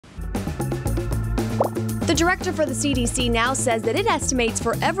The director for the CDC now says that it estimates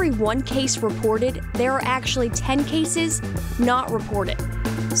for every 1 case reported, there are actually 10 cases not reported.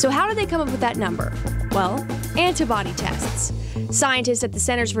 So how did they come up with that number? Well, antibody tests. Scientists at the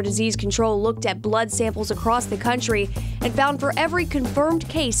Centers for Disease Control looked at blood samples across the country and found for every confirmed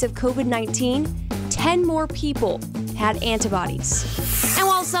case of COVID-19, 10 more people had antibodies. And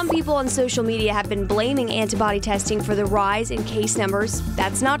while some people on social media have been blaming antibody testing for the rise in case numbers,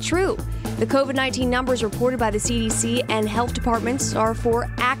 that's not true. The COVID-19 numbers reported by the CDC and health departments are for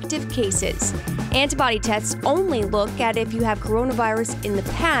active cases. Antibody tests only look at if you have coronavirus in the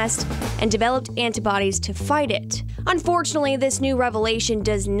past and developed antibodies to fight it. Unfortunately, this new revelation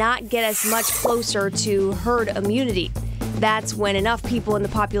does not get us much closer to herd immunity. That's when enough people in the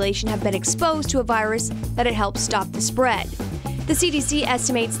population have been exposed to a virus that it helps stop the spread. The CDC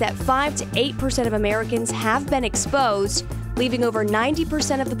estimates that 5 to 8% of Americans have been exposed, leaving over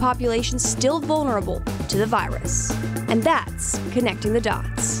 90% of the population still vulnerable to the virus. And that's connecting the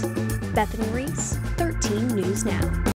dots. Bethany Reese, 13 News Now.